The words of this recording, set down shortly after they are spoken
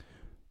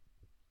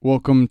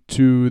Welcome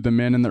to the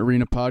Man in the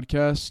Arena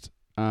podcast.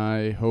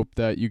 I hope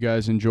that you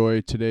guys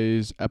enjoy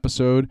today's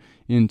episode.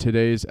 In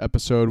today's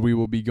episode, we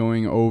will be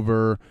going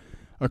over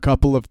a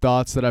couple of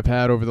thoughts that I've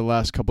had over the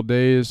last couple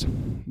days.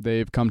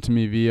 They've come to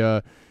me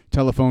via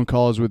telephone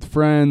calls with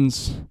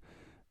friends,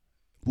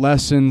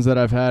 lessons that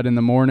I've had in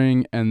the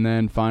morning, and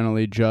then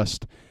finally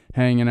just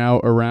hanging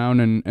out around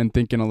and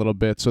thinking a little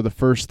bit. So the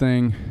first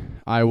thing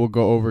I will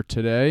go over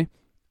today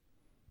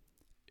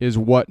is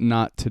what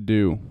not to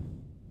do.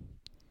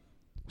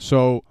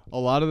 So a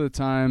lot of the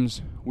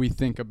times we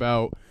think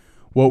about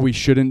what we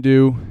shouldn't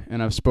do,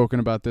 and I've spoken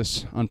about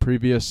this on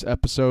previous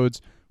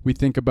episodes. We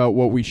think about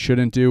what we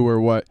shouldn't do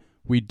or what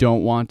we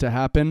don't want to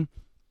happen.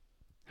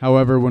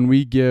 However, when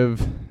we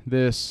give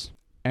this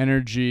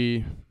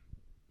energy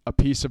a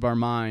piece of our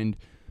mind,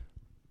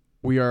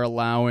 we are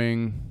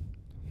allowing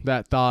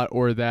that thought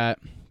or that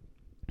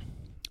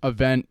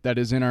event that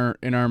is in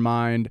our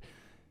mind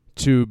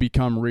to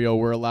become real.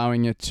 We're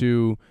allowing it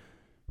to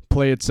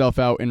play itself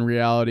out in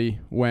reality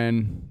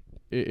when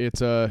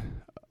it's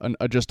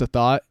just a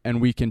thought,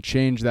 and we can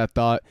change that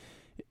thought.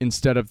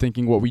 Instead of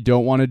thinking what we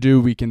don't want to do,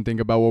 we can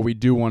think about what we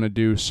do want to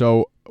do.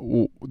 So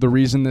the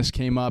reason this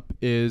came up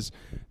is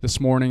this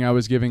morning I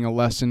was giving a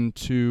lesson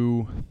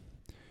to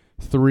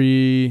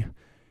 3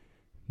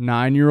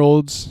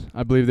 9-year-olds.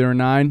 I believe they were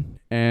 9,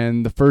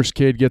 and the first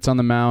kid gets on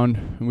the mound,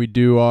 and we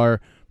do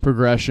our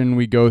progression.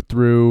 We go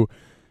through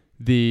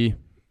the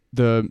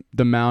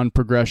mound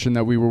progression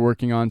that we were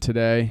working on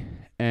today,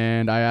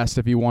 and I asked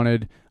if he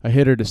wanted a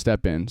hitter to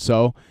step in.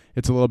 So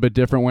it's a little bit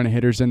different when a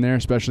hitter's in there,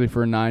 especially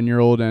for a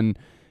 9-year-old, and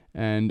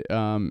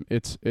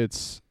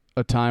it's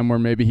a time where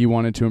maybe he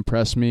wanted to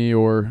impress me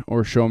or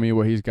show me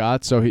what he's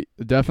got. So he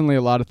definitely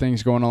a lot of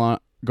things going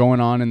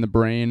on in the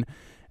brain,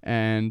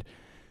 and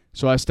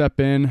so I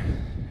step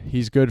in.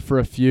 He's good for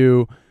a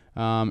few,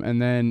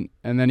 and then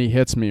he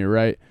hits me,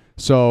 right?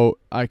 So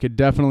I could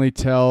definitely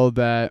tell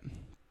that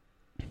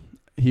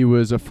he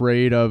was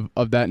afraid of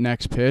that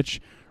next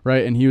pitch,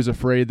 right? And he was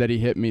afraid that he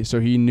hit me,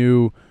 so he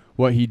knew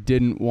what he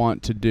didn't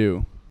want to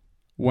do.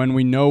 When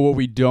we know what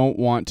we don't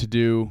want to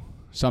do,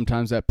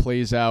 sometimes that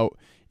plays out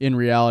in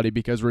reality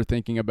because we're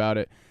thinking about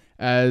it.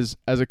 As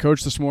a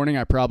coach this morning,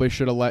 I probably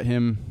should have let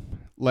him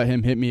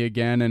hit me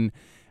again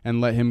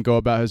and let him go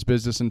about his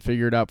business and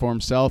figure it out for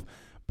himself.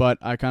 But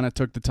I kind of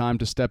took the time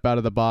to step out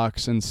of the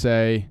box and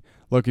say,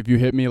 look, if you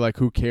hit me, like,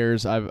 who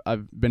cares? I've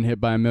been hit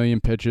by a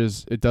million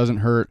pitches. It doesn't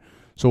hurt.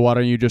 So why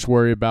don't you just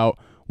worry about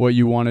what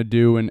you want to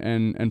do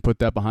and put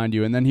that behind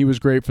you? And then he was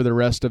great for the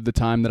rest of the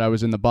time that I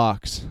was in the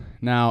box.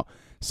 Now,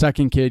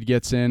 second kid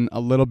gets in a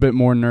little bit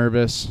more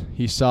nervous.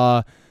 He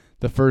saw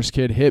the first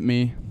kid hit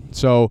me.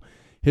 So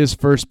his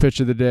first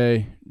pitch of the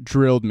day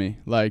drilled me,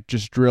 like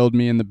just drilled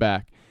me in the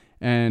back.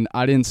 And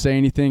I didn't say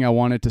anything. I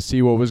wanted to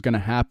see what was going to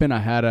happen. I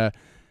had a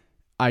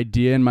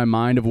idea in my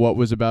mind of what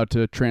was about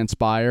to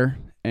transpire.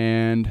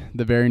 And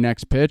the very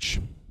next pitch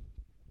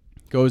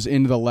goes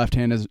into the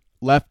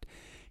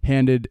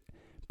left-handed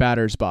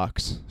batter's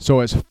box, so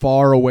as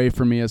far away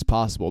from me as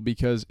possible,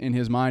 because in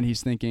his mind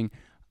he's thinking,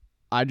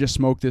 I just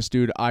smoked this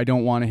dude. I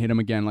don't want to hit him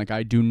again. Like,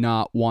 I do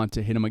not want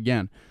to hit him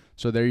again.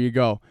 So there you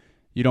go.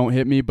 You don't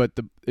hit me, but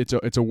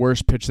it's a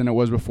worse pitch than it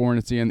was before, and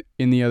it's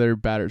in the other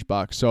batter's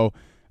box. So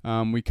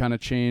we kind of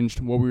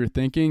changed what we were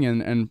thinking,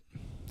 and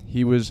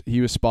he was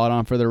spot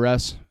on for the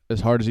rest,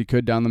 as hard as he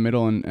could down the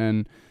middle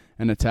and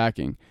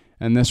attacking.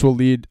 And this will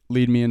lead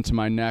me into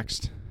my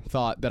next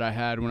thought that I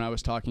had when I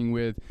was talking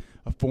with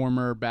a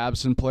former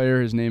Babson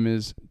player. His name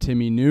is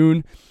Timmy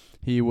Noone.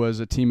 He was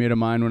a teammate of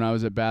mine when I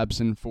was at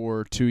Babson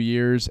for 2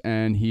 years,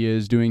 and he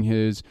is doing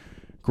his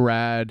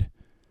grad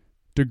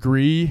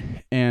degree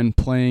and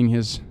playing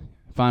his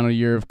final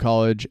year of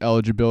college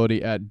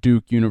eligibility at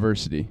Duke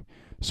University.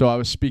 So I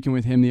was speaking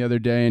with him the other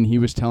day, and he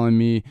was telling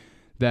me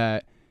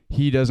that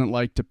he doesn't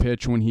like to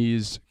pitch when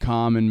he's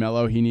calm and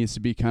mellow. He needs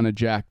to be kind of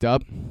jacked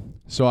up.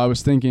 So I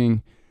was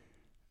thinking,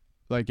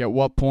 like, at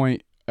what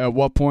point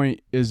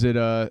is it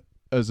a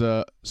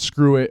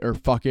screw it or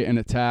fuck it and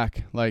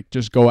attack, like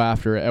just go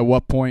after it? At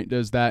what point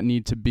does that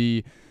need to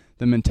be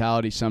the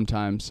mentality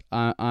sometimes?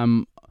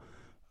 I'm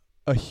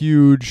a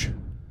huge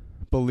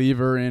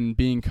believer in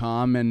being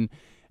calm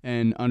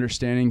and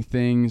understanding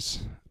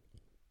things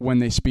when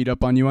they speed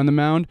up on you on the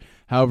mound.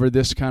 However,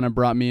 this kind of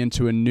brought me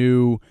into a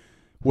new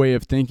way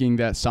of thinking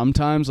that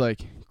sometimes,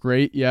 like,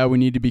 great, yeah, we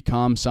need to be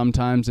calm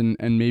sometimes, and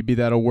maybe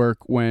that'll work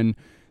when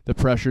the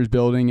pressure's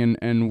building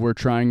and we're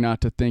trying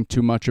not to think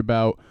too much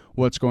about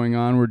what's going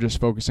on. We're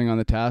just focusing on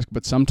the task.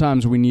 But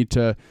sometimes we need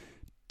to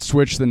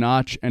switch the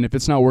notch, and if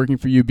it's not working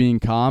for you being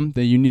calm,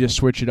 then you need to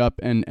switch it up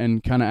and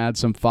kind of add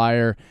some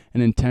fire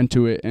and intent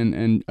to it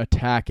and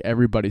attack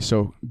everybody.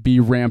 So be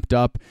ramped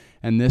up,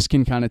 and this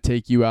can kind of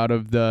take you out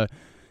of the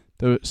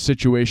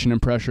situation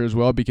and pressure as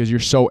well, because you're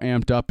so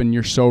amped up and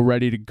you're so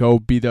ready to go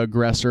be the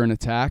aggressor and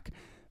attack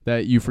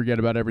that you forget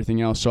about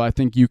everything else. So I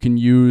think you can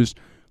use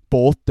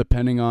both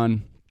depending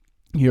on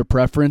your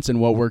preference and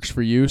what works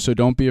for you. So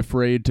don't be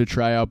afraid to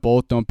try out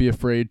both. Don't be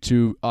afraid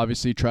to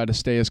obviously try to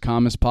stay as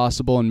calm as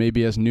possible and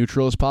maybe as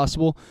neutral as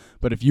possible.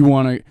 But if you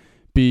want to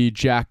be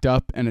jacked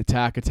up and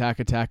attack.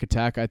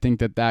 I think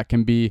that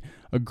can be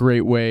a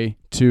great way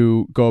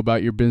to go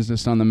about your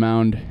business on the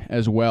mound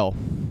as well.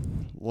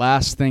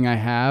 Last thing I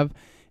have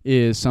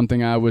is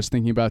something I was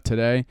thinking about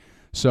today.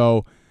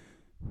 So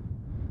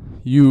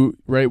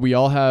we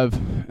all have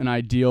an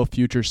ideal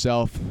future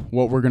self,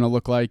 what we're going to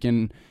look like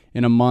in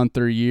a month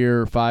or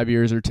year or 5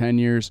 years or 10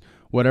 years,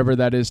 whatever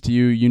that is to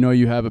you.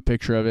 You have a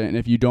picture of it. And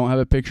if you don't have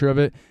a picture of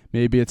it,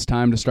 maybe it's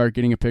time to start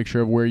getting a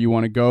picture of where you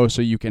want to go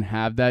so you can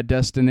have that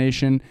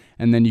destination,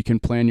 and then you can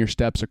plan your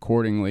steps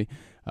accordingly.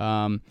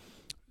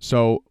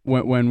 So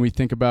when we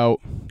think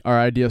about our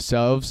ideal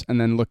selves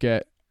and then look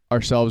at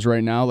ourselves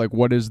right now, like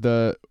what is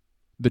the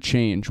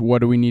change? What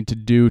do we need to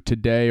do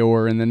today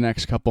or in the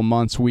next couple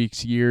months,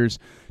 weeks, years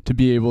to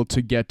be able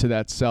to get to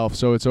that self?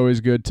 So it's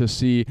always good to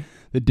see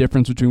the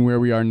difference between where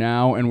we are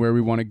now and where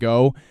we want to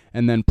go,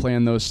 and then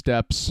plan those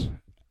steps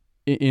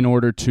in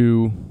order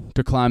to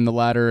climb the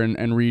ladder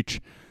and reach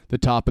the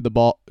top of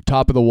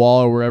the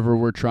wall or wherever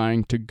we're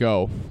trying to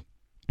go.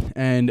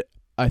 And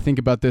I think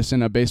about this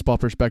in a baseball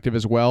perspective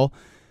as well.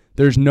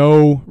 There's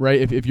no,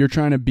 right, if you're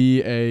trying to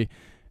be a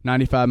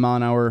 95 mile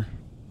an hour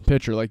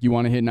pitcher, like you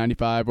want to hit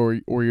 95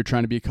 or you're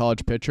trying to be a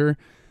college pitcher,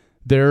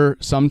 there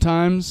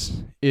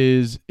sometimes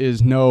is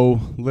no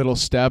little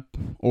step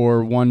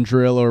or one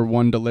drill or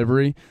one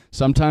delivery.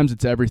 Sometimes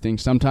it's everything.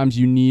 Sometimes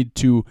you need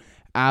to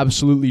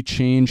absolutely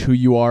change who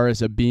you are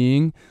as a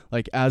being,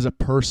 like as a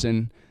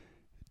person,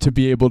 to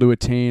be able to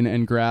attain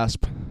and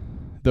grasp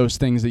those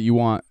things that you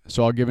want.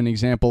 So I'll give an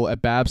example.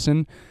 At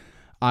Babson,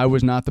 I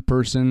was not the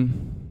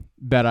person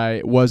that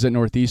I was at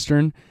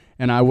Northeastern,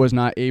 and I was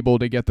not able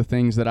to get the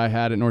things that I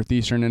had at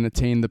Northeastern and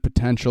attain the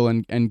potential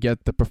and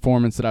get the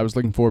performance that I was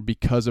looking for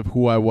because of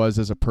who I was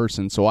as a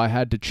person. So I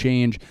had to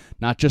change,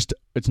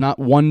 it's not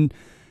one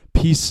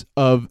piece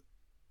of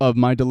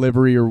my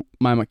delivery or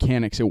my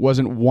mechanics. It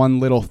wasn't one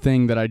little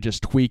thing that I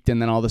just tweaked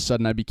and then all of a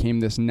sudden I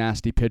became this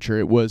nasty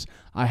pitcher.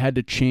 I had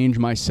to change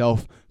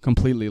myself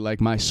completely,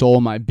 like my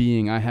soul, my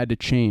being. I had to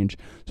change.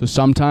 So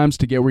sometimes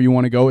to get where you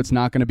want to go, it's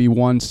not going to be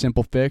one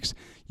simple fix.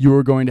 You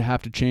are going to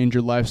have to change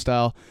your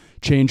lifestyle,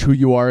 change who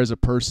you are as a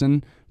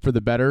person for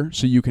the better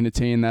so you can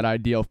attain that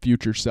ideal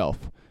future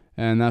self.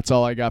 And that's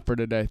all I got for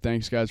today.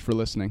 Thanks, guys, for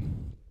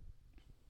listening.